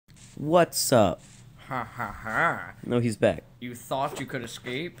What's up? Ha ha ha. No, he's back. You thought you could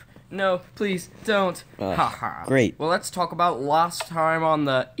escape? No, please don't. Ha ha. Great. Well, let's talk about last time on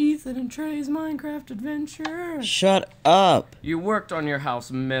the Ethan and Trey's Minecraft adventure. Shut up. You worked on your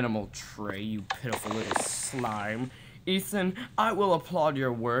house minimal, Trey, you pitiful little slime. Ethan, I will applaud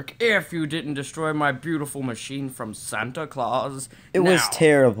your work if you didn't destroy my beautiful machine from Santa Claus. It was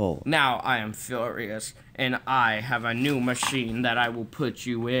terrible. Now I am furious, and I have a new machine that I will put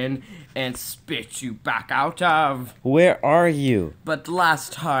you in and spit you back out of. Where are you? But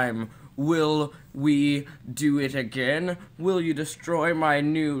last time, will we do it again? Will you destroy my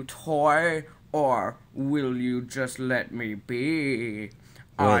new toy, or will you just let me be?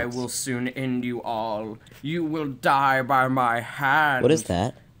 I will soon end you all. You will die by my hand. What is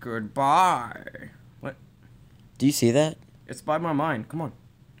that? Goodbye. What? Do you see that? It's by my mind. Come on.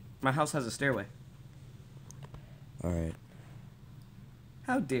 My house has a stairway. Alright.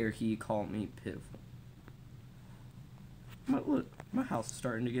 How dare he call me pitiful? Look, my house is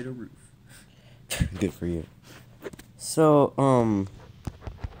starting to get a roof. Good for you. So,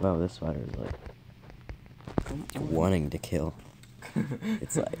 wow, this spider is like wanting to kill.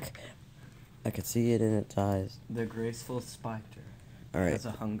 It's like I could see it in its eyes. The graceful spider Alright. has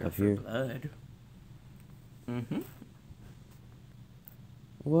a hunger up for here. blood.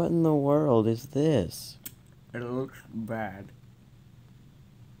 What in the world is this? It looks bad.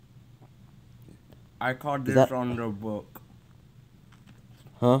 I caught Is this that- on the book.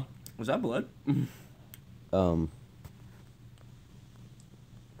 Huh? Was that blood? Ah,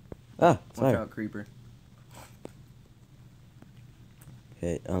 Watch sorry. out, creeper.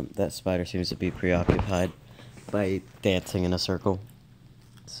 Okay, that spider seems to be preoccupied by dancing in a circle.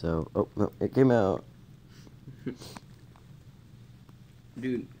 So, oh, no, it came out.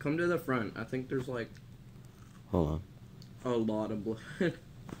 Dude, come to the front. I think there's like Hold on. a lot of blood.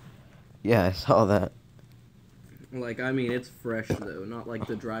 Yeah, I saw that. Like, I mean, it's fresh though, not like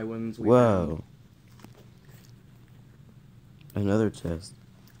the dry ones we Whoa. Another chest.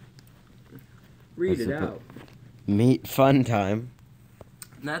 found. Read That's it a bit- out. Meat fun time.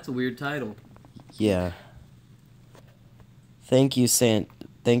 That's a weird title. Yeah. Thank you,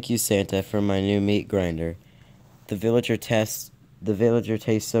 Santa, for my new meat grinder. The villager tastes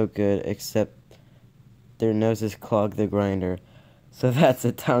so good, except their noses clog the grinder. So that's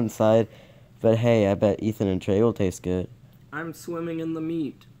a downside. But hey, I bet Ethan and Trey will taste good. I'm swimming in the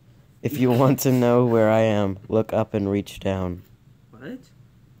meat. If you want to know where I am, look up and reach down. What?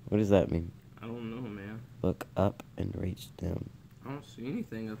 What does that mean? I don't know, man. Look up and reach down. I don't see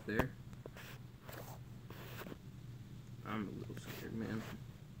anything up there. I'm a little scared, man.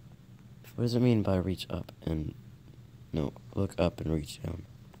 What does it mean by reach up and... No, look up and reach down.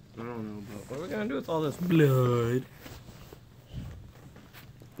 I don't know, but what are we gonna do with all this blood?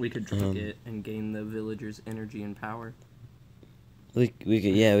 We could drink it and gain the villagers' energy and power. We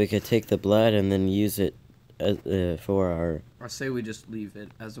could take the blood and then use it for our... I say we just leave it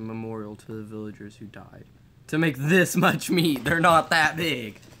as a memorial to the villagers who died. To make this much meat, they're not that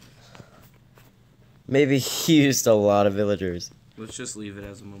big. Maybe he used a lot of villagers. Let's just leave it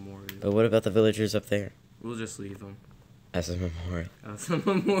as a memorial. But what about the villagers up there? We'll just leave them As a memorial. as a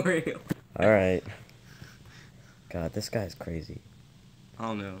memorial. Alright. God, this guy's crazy. I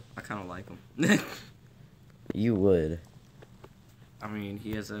don't know. I kind of like him. You would. I mean,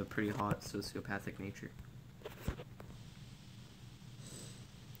 he has a pretty hot sociopathic nature.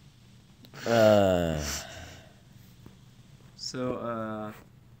 So,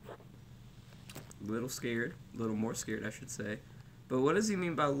 little scared. A little more scared, I should say. But what does he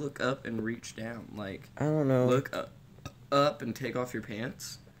mean by look up and reach down? Like, I don't know. look up and take off your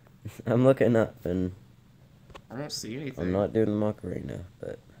pants? I'm looking up and I don't see anything. I'm not doing the mock right now,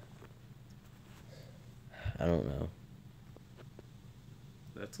 but... I don't know.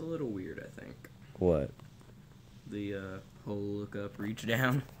 That's a little weird, I think. What? The, whole look up, reach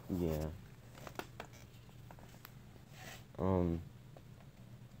down. Yeah. I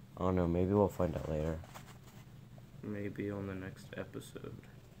don't know, maybe we'll find out later. Maybe on the next episode.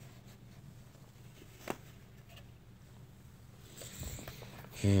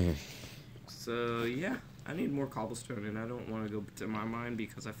 So, yeah. I need more cobblestone, and I don't want to go to my mine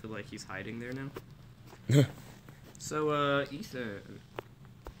because I feel like he's hiding there now. So, Ethan.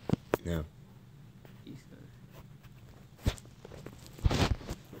 No. Ethan.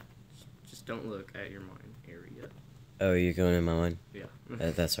 Just don't look at your mine area. Oh, you're going in my one? Yeah.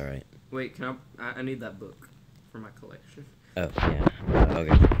 That's alright. Wait, I need that book for my collection. Oh, yeah.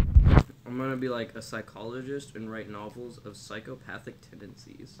 Okay. I'm gonna be like a psychologist and write novels of psychopathic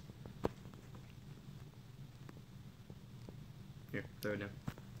tendencies. Here, throw it down.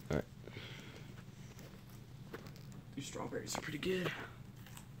 Alright. These strawberries are pretty good.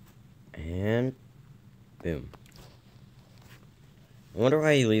 And boom. I wonder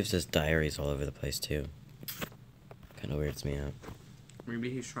why he leaves his diaries all over the place too. Kinda weirds me out. Maybe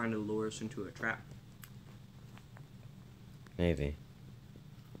he's trying to lure us into a trap. Maybe.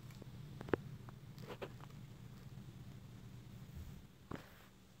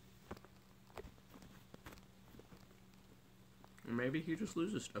 Or maybe he just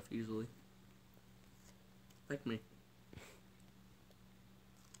loses stuff easily. Like me.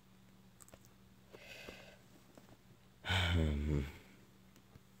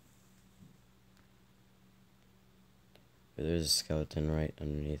 There's a skeleton right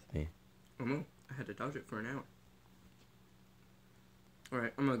underneath me. Oh no, I had to dodge it for an hour.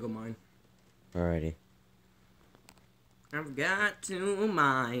 Alright, I'm gonna go mine. Alrighty. I've got to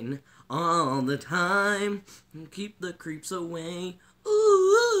mine all the time and keep the creeps away.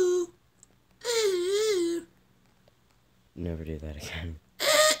 Ooh, ooh. Never do that again.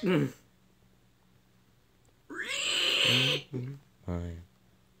 Mine.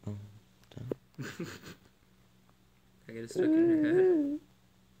 Oh, I get it stuck in your head.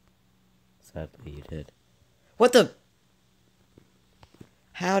 sadly, you did. What the?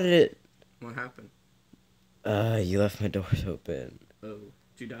 How did it? What happened? You left my doors open. Oh,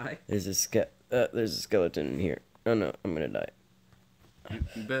 did you die? There's a skeleton in here. Oh no, I'm gonna die.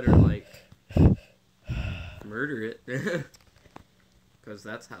 You better, like, murder it. Because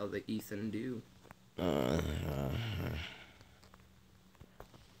that's how the Ethan do. I'm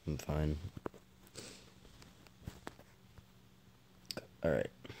fine. Alright.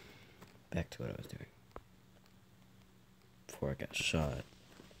 Back to what I was doing. Before I got shot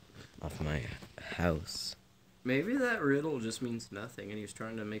off my house. Maybe that riddle just means nothing and he's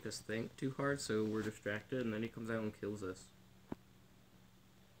trying to make us think too hard so we're distracted and then he comes out and kills us.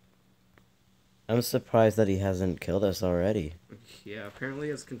 I'm surprised that he hasn't killed us already. Yeah, apparently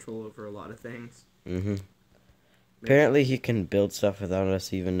he has control over a lot of things. Mm-hmm. Apparently he can build stuff without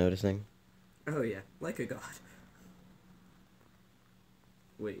us even noticing. Oh yeah, like a god.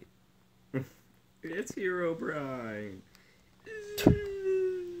 Wait. It's Herobrine.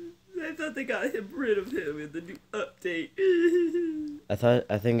 I thought they got rid of him in the new update.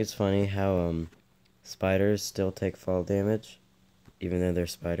 I think it's funny how spiders still take fall damage, even though they're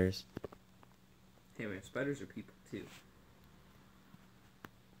spiders. Hey man, spiders are people too.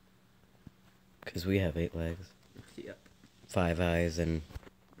 'Cause we have 8 legs, Yep. 5 eyes, and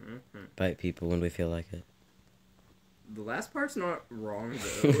bite people when we feel like it. The last part's not wrong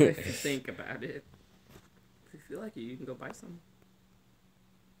though, if you think about it. If you feel like it, you can go bite some.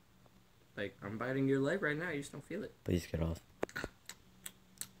 Like, I'm biting your leg right now, you just don't feel it. Please get off.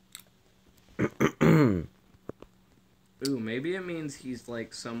 Ooh, maybe it means he's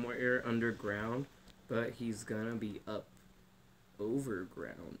like somewhere underground, but he's gonna be up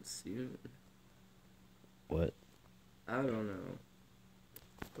overground soon. What? I don't know.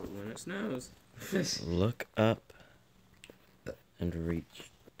 But when it snows. Look up and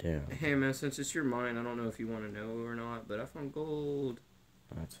reach down. Hey man, since it's your mine, I don't know if you want to know or not, but I found gold.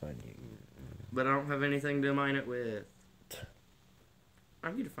 That's fine. But I don't have anything to mine it with.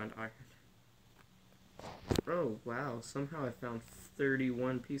 I need to find iron. Oh, wow. Somehow I found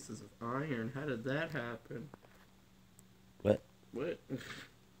 31 pieces of iron. How did that happen? What? What?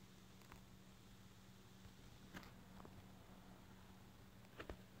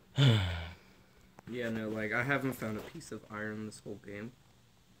 Yeah, no, like, I haven't found a piece of iron this whole game.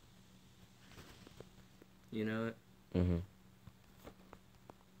 You know it? Mm-hmm.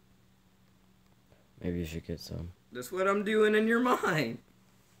 Maybe you should get some. That's what I'm doing in your mind.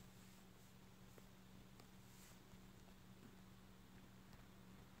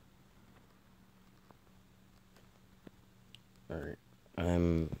 Alright.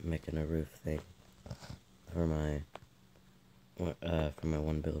 I'm making a roof thing for my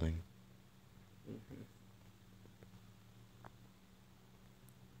one building. Mm-hmm.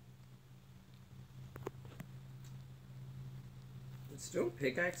 Don't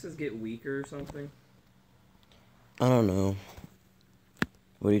pickaxes get weaker or something? I don't know.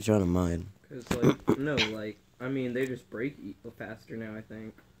 What are you trying to mine? Cause like, no, like, I mean, they just break faster now, I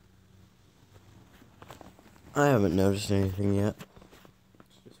think. I haven't noticed anything yet.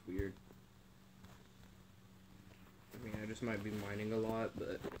 It's just weird. I mean, I just might be mining a lot,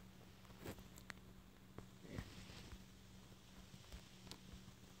 but...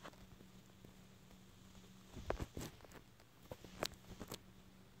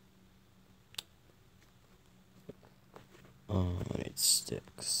 Oh, I need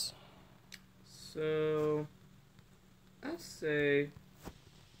sticks. So, I say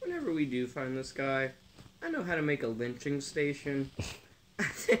whenever we do find this guy, I know how to make a lynching station. I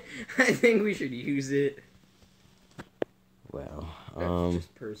think we should use it. Well, That's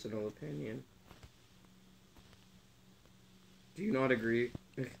just personal opinion. Do you not agree?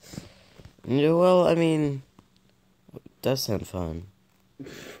 yeah, well, I mean, it does sound fun.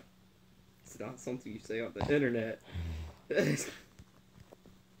 It's not something you say on the internet.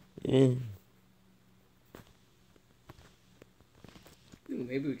 Yeah. Ooh,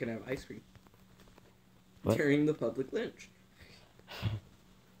 maybe we can have ice cream. What? During the public lynch.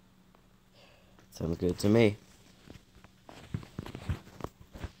 Sounds good to me.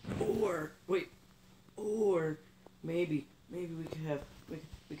 Or maybe we could have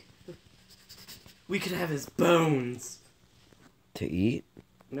we could have his bones. To eat?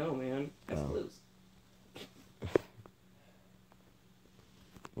 No, man, that's Oh. close.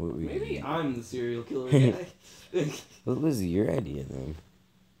 What, Maybe I'm the serial killer guy. what was your idea then?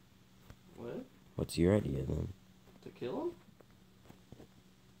 What? What's your idea then? To kill him?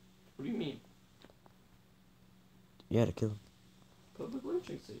 What do you mean? Yeah, to kill him. Public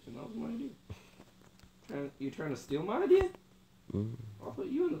lynching station. That was my idea. You trying to steal my idea? Mm. I'll put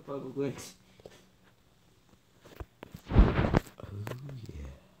you in the public lynch. Oh, yeah.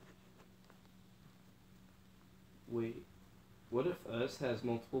 Wait, what if us has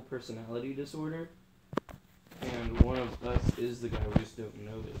multiple personality disorder, and one of us is the guy we just don't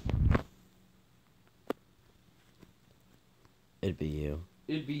know it? It'd be you.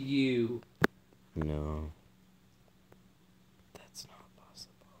 It'd be you. No. That's not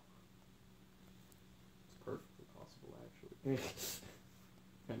possible. It's perfectly possible, actually.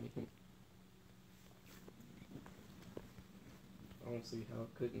 I mean, I don't see how it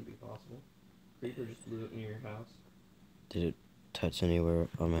couldn't be possible. Creeper just blew up near your house. Did it touch anywhere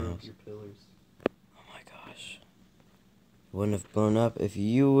on my Broke house? your pillars. Oh my gosh. It wouldn't have blown up if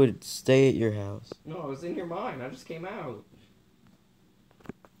you would stay at your house. No, I was in your mind. I just came out.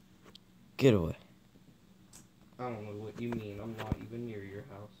 Get away. I don't know what you mean. I'm not even near your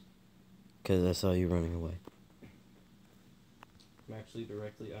house. Because I saw you running away. I'm actually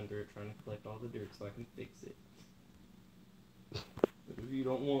directly under it trying to collect all the dirt so I can fix it. But if you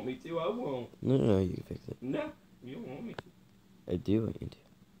don't want me to, I won't. No, you can fix it. No, you don't want me to. I do want you to.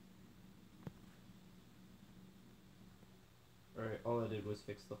 Alright, all I did was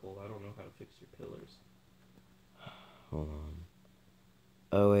fix the hole. I don't know how to fix your pillars. Hold on.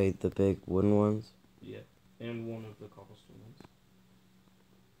 Oh wait, the big wooden ones? Yeah, and one of the cobblestone ones.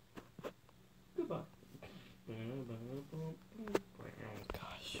 Goodbye.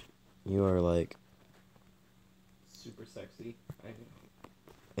 Gosh. You are like Super sexy. I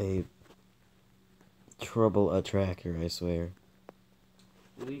know. a trouble attractor, I swear.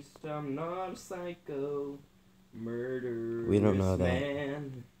 At least I'm not a psycho. Murderous We don't know that.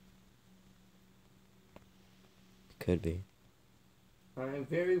 man. Could be. I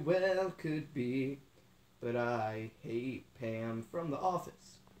very well could be, but I hate Pam from The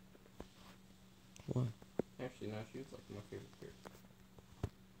Office. What? Actually, no, she was like my favorite character.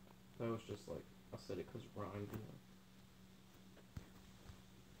 That was just like, I said it because it rhymed, you know.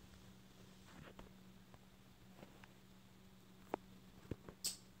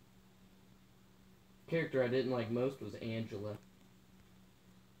 Character I didn't like most was Angela.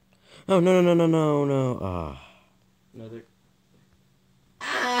 Oh, no. Ah. Another.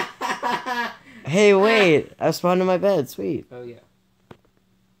 Hey, wait! I spawned in my bed. Sweet. Oh yeah,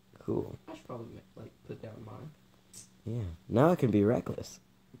 Cool. I should probably like put down mine. Yeah. Now I can be reckless.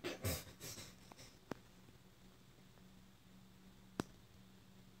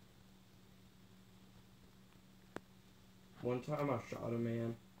 One time I shot a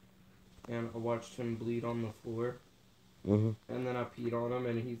man, and I watched him bleed on the floor, Mm-hmm. and then I peed on him,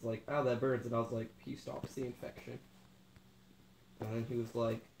 and he's like, "Oh, that burns," and I was like, "Pee stops the infection." And then he was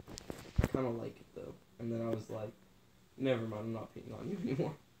like, "I kind of like it though," and then I was like, "Never mind, I'm not peeing on you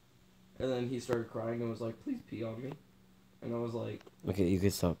anymore." And then he started crying and was like, "Please pee on me," and I was like, Okay, you can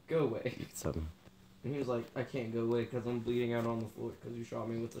stop. "Go away." You can stop now. And he was like, "I can't go away because I'm bleeding out on the floor because you shot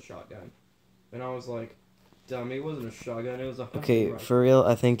me with a shotgun." And I was like, "Dummy, it wasn't a shotgun, it was a hunting Okay, rifle." for real,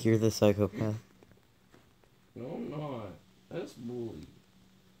 I think you're the psychopath. No, I'm not. That's bully.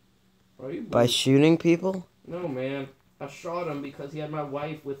 Why are you By bully? shooting people? No, man. I shot him because he had my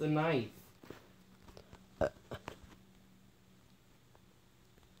wife with a knife.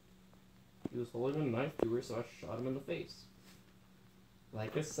 He was holding a knife to her, so I shot him in the face.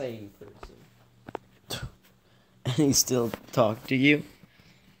 Like a sane person. And he still talked to you?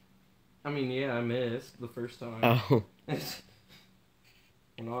 I mean, yeah, I missed the first time. Oh. We're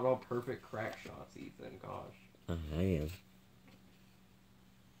not all perfect crack shots, Ethan. Gosh. I am.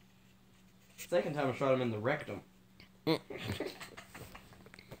 Second time I shot him in the rectum.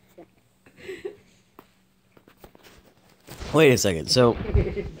 Wait a second. So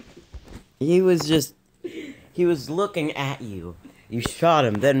he was looking at you. You shot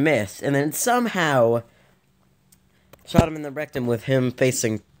him, then missed, and then somehow shot him in the rectum with him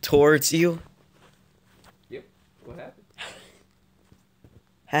facing towards you. Yep. What happened?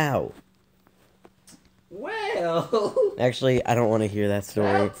 How? Well, Actually, I don't want to hear that story.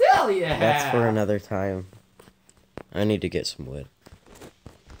 I'll tell you. That's for another time. I need to get some wood.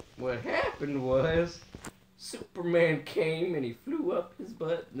 What happened was, Superman came and he flew up his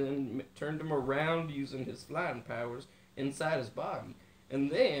butt and then turned him around using his flying powers inside his body. And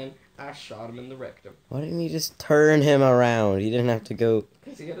then I shot him in the rectum. Why didn't you just turn him around? You didn't have to go...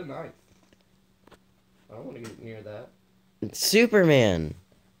 Because he had a knife. I don't want to get near that. Superman!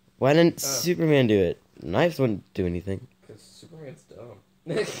 Why didn't Superman do it? Knives wouldn't do anything. Because Superman's dumb.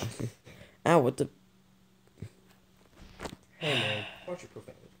 Ow, what the... Hey man, watch your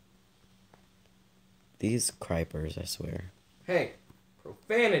profanity. These cripers, I swear. Hey,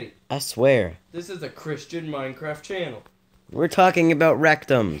 profanity. I swear. This is a Christian Minecraft channel. We're talking about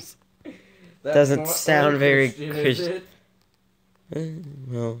rectums. That's Doesn't not sound very is Christian. it?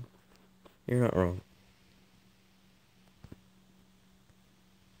 Well, you're not wrong.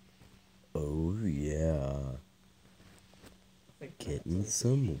 Oh, yeah. Getting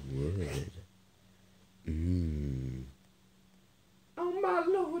some wood. Mmm. Oh my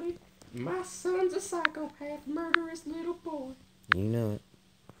lordy, my son's a psychopath, murderous little boy. You know it.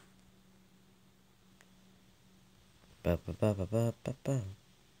 Ba ba ba ba ba ba ba.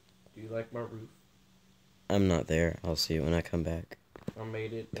 Do you like my roof? I'm not there. I'll see you when I come back. I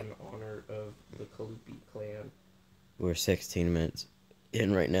made it in honor of the Kalupi clan. We're 16 minutes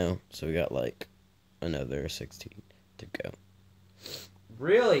in right now, so we got like another 16 to go.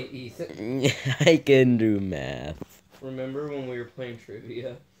 Really, Ethan? I can do math. Remember when we were playing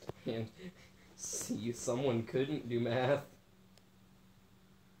trivia and someone couldn't do math?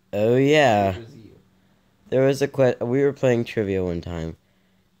 Oh yeah. It was you. There was we were playing trivia one time,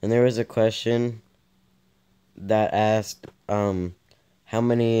 and there was a question that asked, how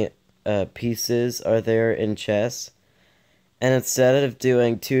many pieces are there in chess? And instead of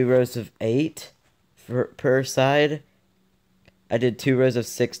doing 2 rows of 8 per side, I did 2 rows of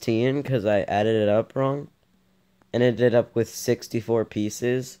 16 because I added it up wrong. And it ended up with 64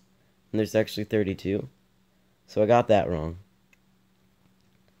 pieces, and there's actually 32. So I got that wrong.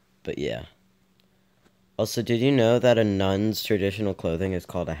 But yeah. Also, did you know that a nun's traditional clothing is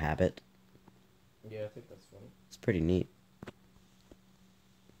called a habit? Yeah, I think that's funny. It's pretty neat.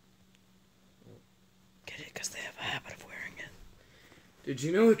 Get it? Because they have a habit of wearing it. Did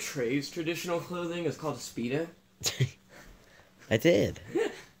you know Trey's traditional clothing is called a Speedo? I did.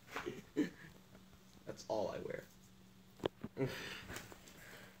 That's all I wear.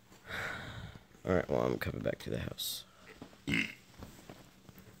 Alright, well, I'm coming back to the house.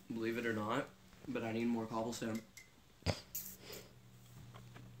 Believe it or not, but I need more cobblestone.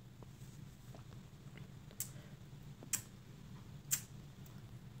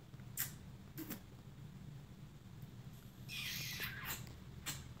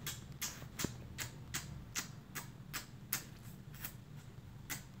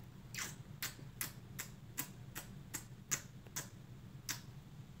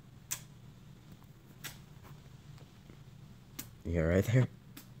 You alright there?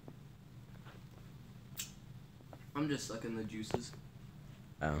 I'm just sucking the juices.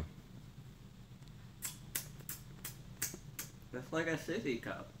 Oh. That's like a sissy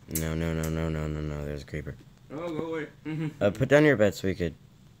cup. No, there's a creeper. Oh, go away. Put down your bed so we could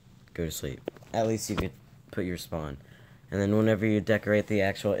go to sleep. At least you could put your spawn. And then whenever you decorate the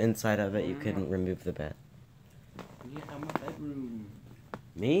actual inside of it, you can remove the bed. Yeah, my bedroom.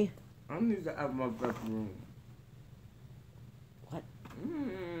 Me? I need to have my bedroom. What?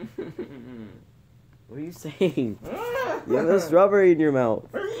 Mm. What are you saying? You have a strawberry in your mouth.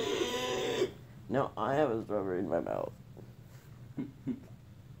 No, I have a strawberry in my mouth. I'm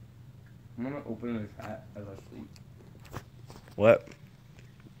gonna open this hat as I sleep. What?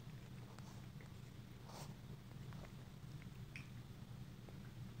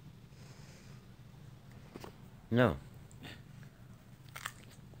 No.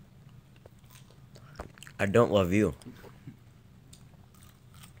 I don't love you.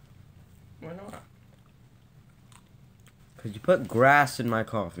 Why not? Because you put grass in my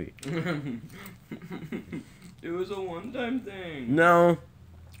coffee. It was a one-time thing. No.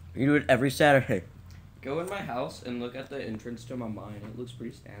 You do it every Saturday. Go in my house and look at the entrance to my mine. It looks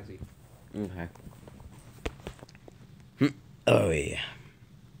pretty snazzy. Okay. Oh, yeah.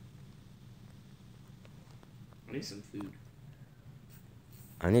 I need some food.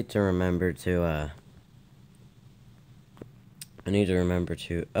 I need to remember to,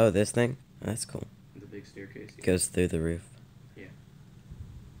 oh, this thing? That's cool. The big staircase. Yeah. Goes through the roof. Yeah.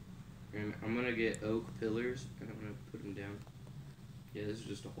 And I'm gonna get oak pillars, and I'm gonna put them down. Yeah, this is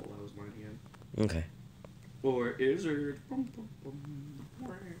just a hole I was mining in. Okay. Or is it?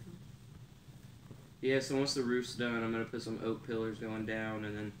 Yeah, so once the roof's done, I'm gonna put some oak pillars going down,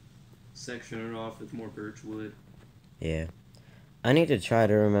 and then section it off with more birch wood. Yeah. I need to try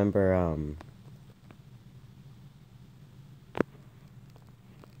to remember, I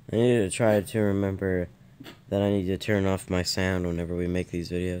need to try to remember that I need to turn off my sound whenever we make these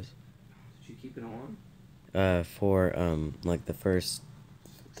videos. Did you keep it on? For, like the first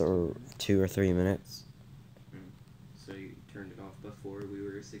 2 or 3 minutes. So you turned it off before we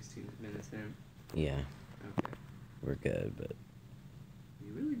were 16 minutes in? Yeah. Okay. We're good, but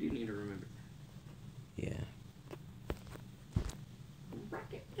You really do need to remember that. yeah.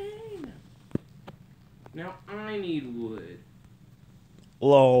 Now I need wood.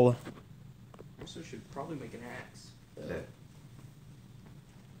 LOL. Also should probably make an axe.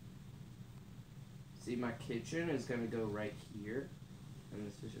 See, my kitchen is gonna go right here, and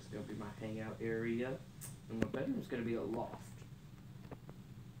this is just gonna be my hangout area, and my bedroom's gonna be a loft.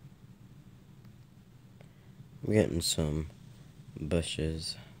 I'm getting some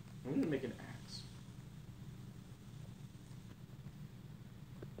bushes. I'm gonna make an axe.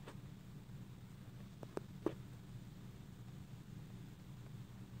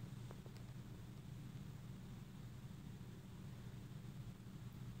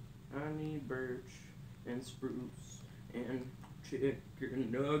 I need birch and spruce and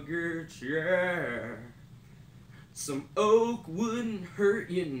chicken nuggets, yeah. Some oak wouldn't hurt,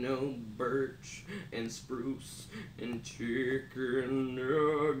 you know, birch and spruce and chicken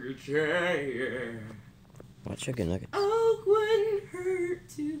nuggets, yeah. What chicken nuggets? Oak wouldn't hurt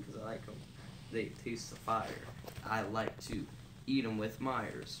too, because I like them. They taste the fire. I like to eat them with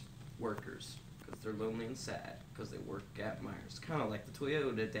Myers workers, because they're lonely and sad, because they work at Myers. Kind of like the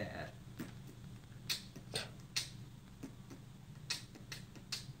Toyota dad.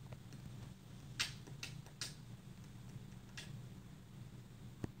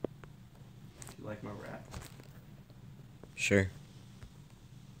 You like my rap? Sure.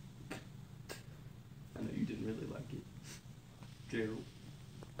 I know you didn't really like it. Gerald.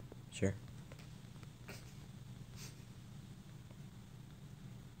 Sure.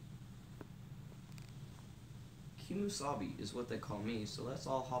 Kimusabi is what they call me, so let's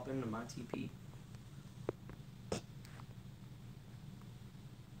all hop into my TP.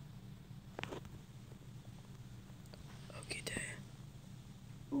 Okay, day.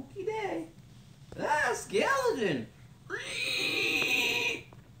 Okie day. Ah, skeleton!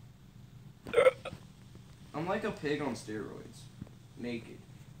 I'm like a pig on steroids. Naked.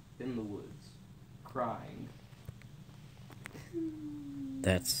 In the woods. Crying.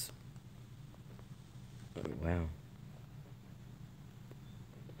 That's... Oh, wow.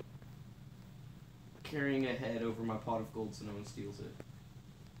 Carrying a head over my pot of gold so no one steals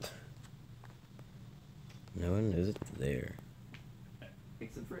it. No one knows it's there.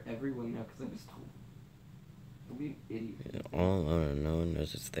 Except for everyone now, because I just told. Don't be an idiot. All alone, no one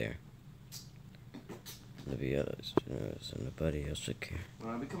knows it's there. Nobody else knows, and nobody else should care.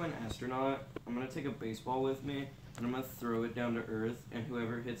 When I become an astronaut, I'm gonna take a baseball with me, and I'm gonna throw it down to Earth, and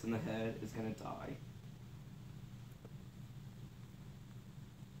whoever hits in the head is gonna die.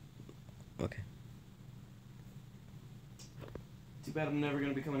 Okay. Too bad I'm never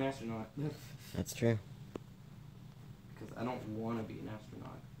gonna become an astronaut. That's true. Because I don't want to be an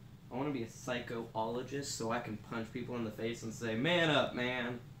astronaut. I want to be a psychologist so I can punch people in the face and say, "Man up,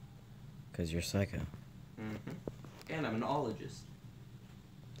 man." Because you're psycho. And I'm an ologist.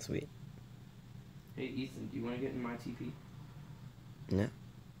 Sweet. Hey, Ethan, do you want to get in my TP? No.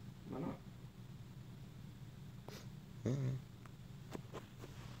 Why not? Mm-hmm.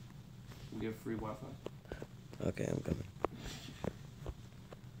 We have free Wi-Fi. Okay, I'm coming.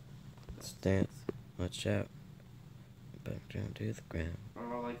 Let's dance. Watch out. Back down to the ground.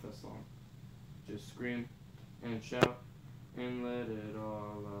 Oh, I like this song. Just scream and shout and let it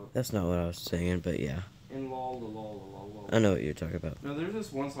all out. That's not what I was saying, but yeah. And lol, lol, lol, lol, lol. I know what you're talking about. No, there's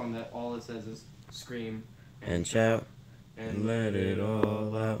this one song that all it says is scream And shout and let it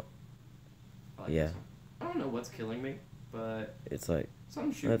all out. I like Yeah. that song. I don't know what's killing me, but It's like,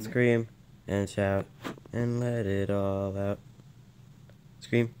 something's shooting let's me. scream and shout and let it all out.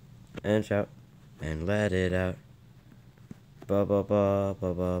 Scream and shout and let it out. Ba ba ba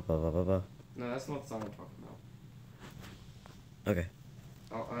ba ba ba ba ba ba. No, that's not the song I'm talking about. Okay.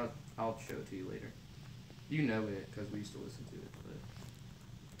 I'll show it to you later. You know it because we used to listen to it.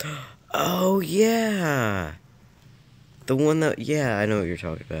 But Oh, yeah. The one that, yeah, I know what you're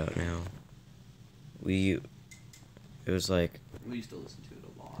talking about now. It was like, we used to listen to it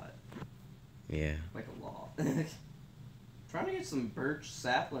a lot. yeah. Like a lot. Trying to get some birch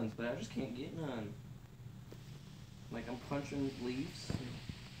saplings, but I just can't get none. Like I'm punching leaves,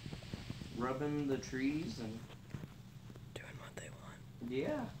 and rubbing the trees, and Doing what they want.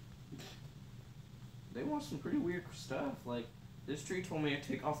 yeah. They want some pretty weird stuff. Like, this tree told me to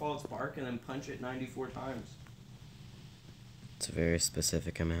take off all its bark and then punch it 94 times. It's a very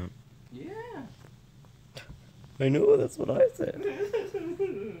specific amount. Yeah. I know, that's what I said.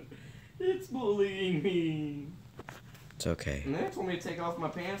 It's bullying me. It's okay. And then it told me to take off my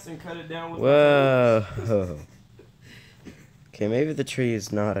pants and cut it down with my Whoa. toes. Okay, maybe the tree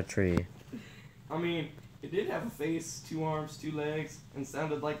is not a tree. I mean, it did have a face, 2 arms, 2 legs, and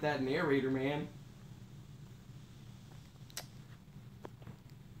sounded like that narrator, man.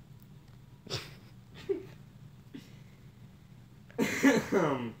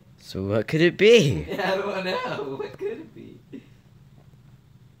 So what could it be? Yeah, I don't know. What could it be?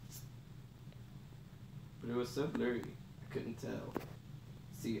 But it was so blurry, I couldn't tell.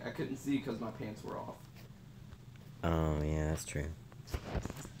 See, I couldn't see because my pants were off. Oh, yeah, that's true.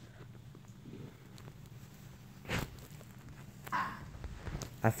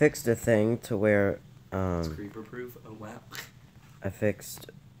 I fixed a thing to where, It's creeper proof. Oh wow. I fixed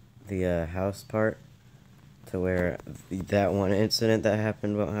the house part to where that one incident that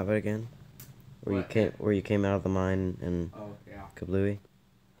happened won't happen again. What? Where you came out of the mine and Oh yeah. Kablooey.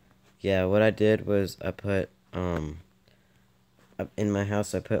 Yeah, what I did was I put in my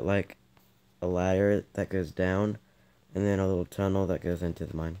house I put like a ladder that goes down and then a little tunnel that goes into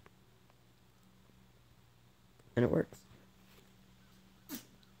the mine. And it works.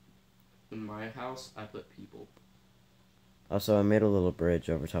 In my house, I put people. Also, I made a little bridge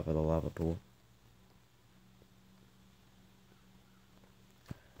over top of the lava pool.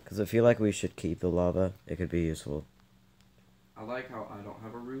 Because I feel like we should keep the lava. It could be useful. I like how I don't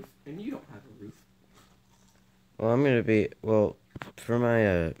have a roof and you don't have a roof. Well, I'm gonna be, well, for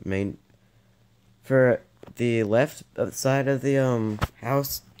my for the left side of the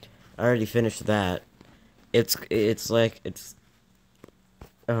house, I already finished that. It's like,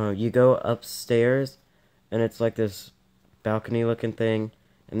 you go upstairs, and it's like this balcony looking thing,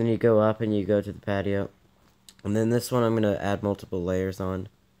 and then you go up and you go to the patio. And then this one I'm gonna add multiple layers on.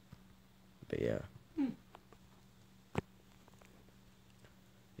 But yeah.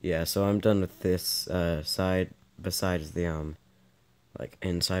 Yeah, so I'm done with this side, besides the like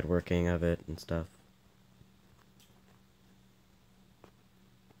inside working of it and stuff.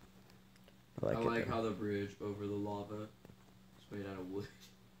 I like though. how the bridge over the lava is made out of wood.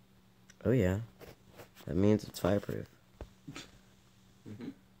 Oh yeah, that means it's fireproof. Mm-hmm.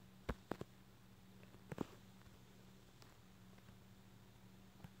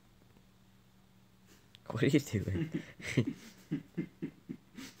 What are you doing?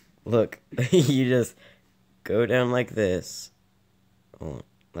 Look, you just go down like this,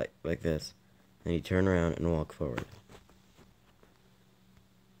 like this, and you turn around and walk forward.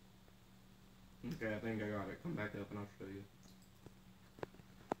 Okay, I think I got it. Come back up and I'll show you.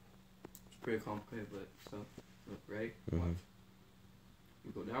 It's pretty complicated, but so look, right? Mhm. Watch.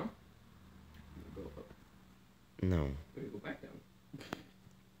 You go down. You go up. No. Then you go back down.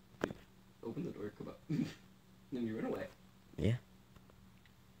 Open the door. Come up. Then you run away. Yeah.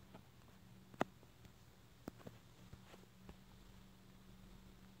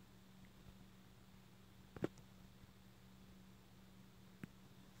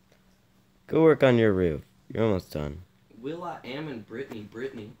 Go work on your roof. You're almost done. Will I am and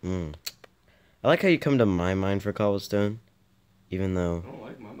Brittany. I like how you come to my mind for cobblestone, even I though. don't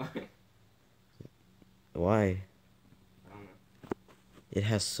like my mind. Why? I don't know. It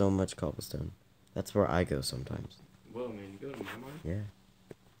has so much cobblestone. That's where I go sometimes. Well, man, you go to my mind. Yeah.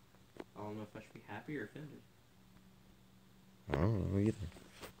 I don't know if I should be happy or offended. I don't know either.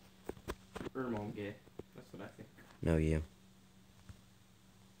 Mom gay. That's what I think. No, you.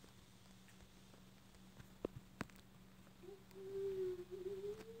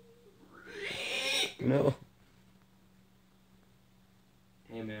 No.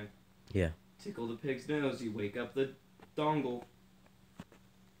 Hey, man. Yeah. Tickle the pig's nose. You wake up the dongle.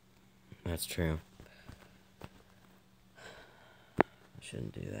 That's true. I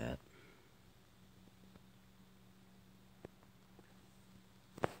shouldn't do that.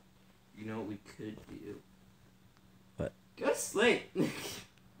 You know what we could do? What? Go to sleep.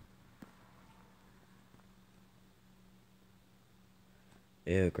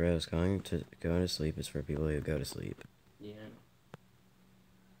 Ew, gross. Going to sleep is for people who go to sleep. Yeah.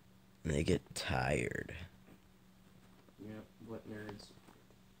 And they get tired. Yep. What nerds?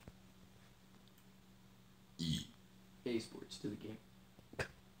 A sports to the game.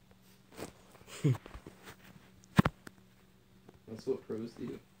 That's what pros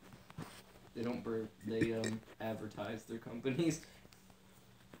do. They don't burn. They advertise their companies.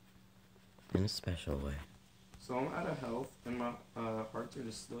 In a special way. So I'm out of health, and my hearts are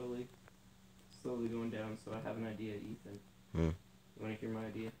just slowly going down. So I have an idea, Ethan. Hmm. You want to hear my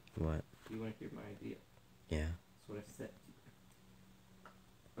idea? What? Do you want to hear my idea? Yeah. That's what I said.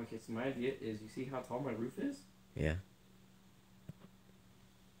 Okay, so my idea is, you see how tall my roof is? Yeah.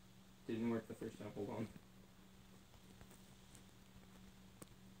 Didn't work the first time. Hold on.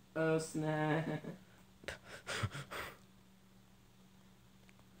 Oh snap!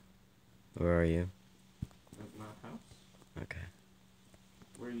 Where are you? At my house. Okay.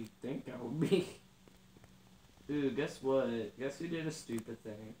 Where do you think I would be? Ooh, guess what? Guess who did a stupid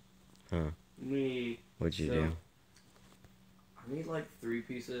thing? Huh. Me. What'd you So, do? I need like 3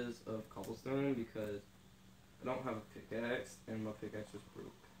 pieces of cobblestone because I don't have a pickaxe and my pickaxe is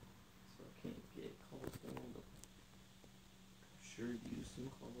broke. So I can't get cobblestone, but I sure use some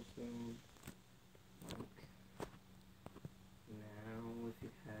cobblestone. Like, now if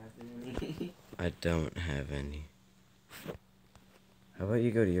you have any. I don't have any. How about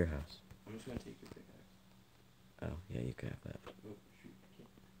you go to your house? I'm just gonna take your pickaxe. Oh, yeah, you can have that. Oh, shoot.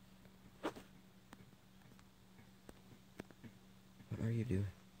 What are you doing?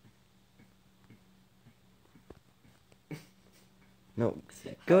 No,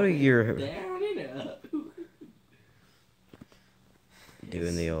 go to your... Down and up.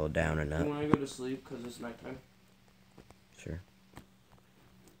 Doing the old down and You up. wanna go to sleep because it's nighttime? Sure.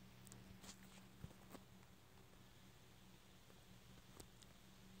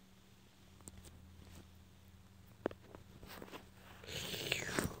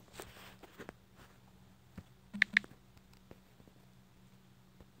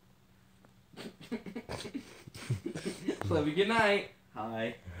 Love you. Good night.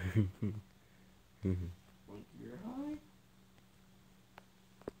 Hi. Like you're high.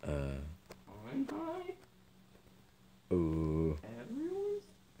 I'm high. Ooh. Everyone's.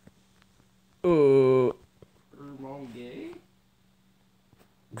 Ooh. Her mom gay.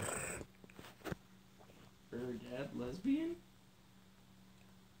 Her dad lesbian.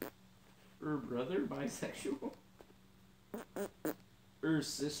 Her brother bisexual. Her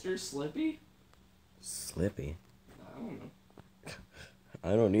sister Slippy. Slippy? I don't know.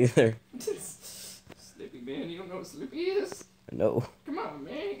 I don't either. Slippy, man, you don't know what Slippy is? No, Come on,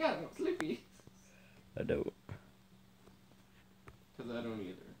 man, you gotta know what Slippy is. I don't. Because I don't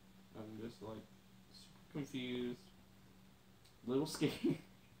either. I'm just like super confused, little scared.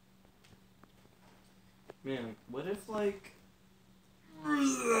 Man, what if like.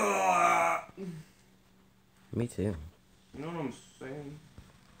 Me too. You know what I'm saying?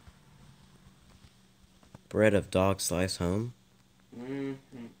 Bread of dog slice home?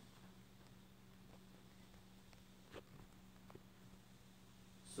 Mm-hmm.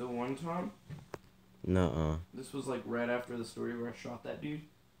 So one time, Nuh-uh. this was like right after the story where I shot that dude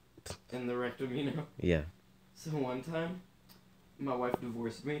in the rectum, you know? Yeah. So one time, my wife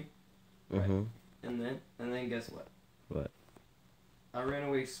divorced me, right? Mm-hmm. And then guess what? What? I ran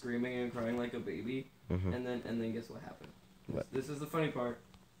away screaming and crying like a baby, Mm-hmm. and then guess what happened? What? This is the funny part.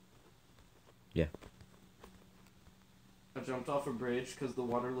 Yeah. I jumped off a bridge because the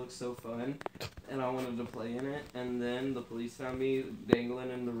water looked so fun, and I wanted to play in it, and then the police found me dangling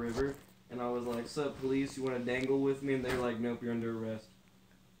in the river, and I was like, "Sup, police, you want to dangle with me?" And they're like, "Nope, you're under arrest."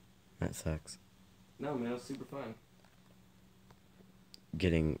 That sucks. No, man, it was super fun.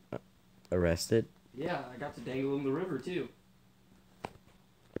 Getting arrested? Yeah, I got to dangle in the river, too.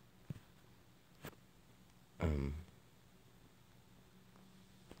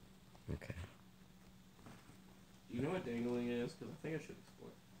 Okay. Do you know what dangling is? Because I think I should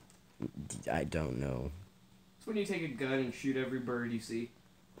explain. I don't know. It's when you take a gun and shoot every bird you see.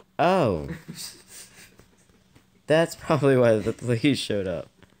 Oh. That's probably why the police showed up.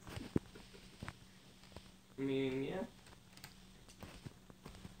 I mean, yeah.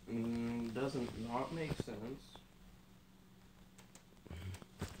 Doesn't not make sense.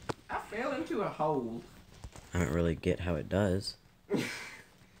 I fell into a hole. I don't really get how it does.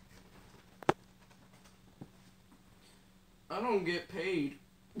 I don't get paid.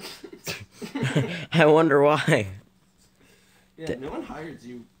 I wonder why. Yeah, no one hires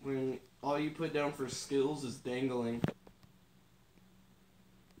you when all you put down for skills is dangling.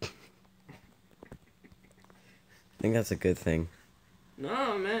 I think that's a good thing.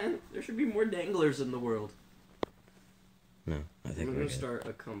 No, man. There should be more danglers in the world. No, I think We're we're gonna good. start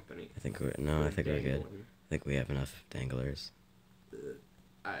a company. I think we're no. I think we're good. Dangling. I think we have enough danglers.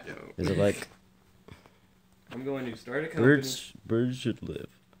 I don't. Is it like I'm going to start a company. Birds should live.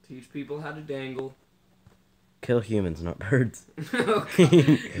 Teach people how to dangle. Kill humans, not birds.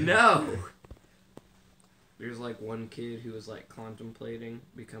 No. There's like one kid who is like contemplating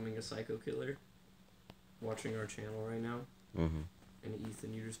becoming a psycho killer. Watching our channel right now. Mm-hmm. And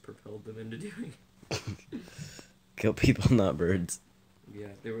Ethan, you just propelled them into doing it. Kill people, not birds. Yeah,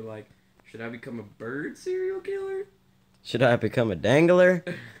 they were like, should I become a bird serial killer? Should I become a dangler?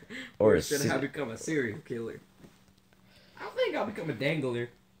 Or a should I become a serial killer? I think I'll become a dangler.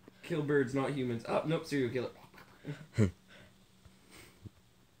 Kill birds, not humans. Oh, nope, serial killer.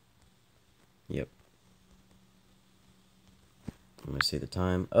 Yep. Let me see the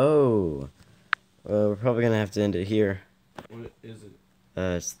time. Oh! Well, we're probably gonna have to end it here. What is it?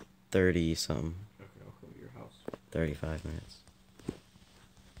 It's 30-something. Okay, I'll come to your house. 35 minutes.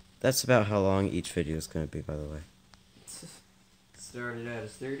 That's about how long each video is gonna be, by the way. Started out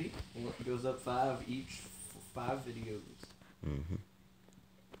as 30. It goes up 5 each. 5 videos. Mm-hmm.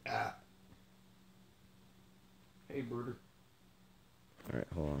 Ah. Hey, birder. Alright,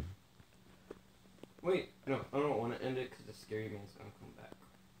 hold on. Wait, no, I don't want to end it because the scary man's gonna come back.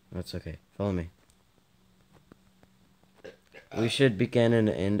 That's okay. Follow me. We should begin and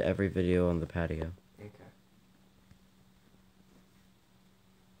end every video on the patio. Okay.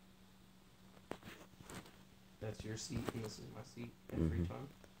 That's your seat, and this is my seat every time.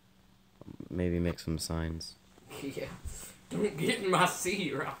 Maybe make some signs. Yeah. Don't get in my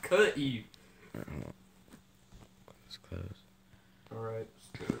seat or I'll cut you. It's closed. Alright,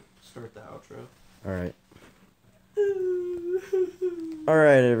 start the outro. Alright.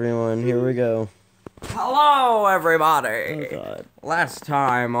 Alright, everyone. Here we go. Hello, everybody. Oh, God. Last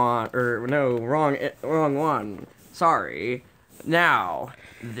time on, wrong one. Sorry. Now,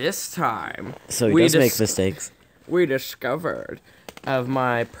 this time, So he we does make dis- mistakes. we discovered of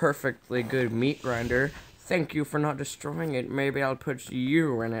my perfectly good meat grinder. Thank you for not destroying it. Maybe I'll put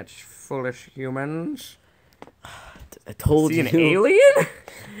you in it, foolish humans. I told See you. an alien?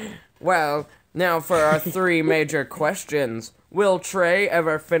 Well, now for our 3 major questions. Will Trey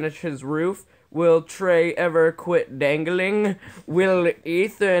ever finish his roof? Will Trey ever quit dangling? Will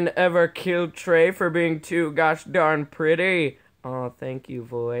Ethan ever kill Trey for being too gosh darn pretty? Oh, thank you,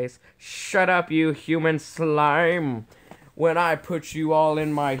 voice. Shut up, you human slime. When I put you all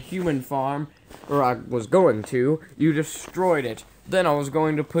in my human farm, or I was going to, you destroyed it. Then I was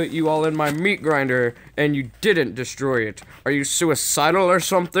going to put you all in my meat grinder, and you didn't destroy it. Are you suicidal or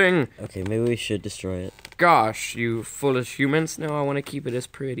something? Okay, maybe we should destroy it. Gosh, you foolish humans. No, I want to keep it as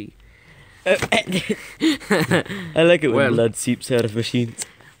pretty. I like it when Well- blood seeps out of machines.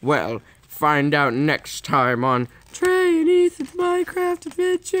 Well, find out next time on Trey and Ethan's Minecraft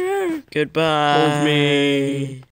Adventure. Goodbye. Hold me.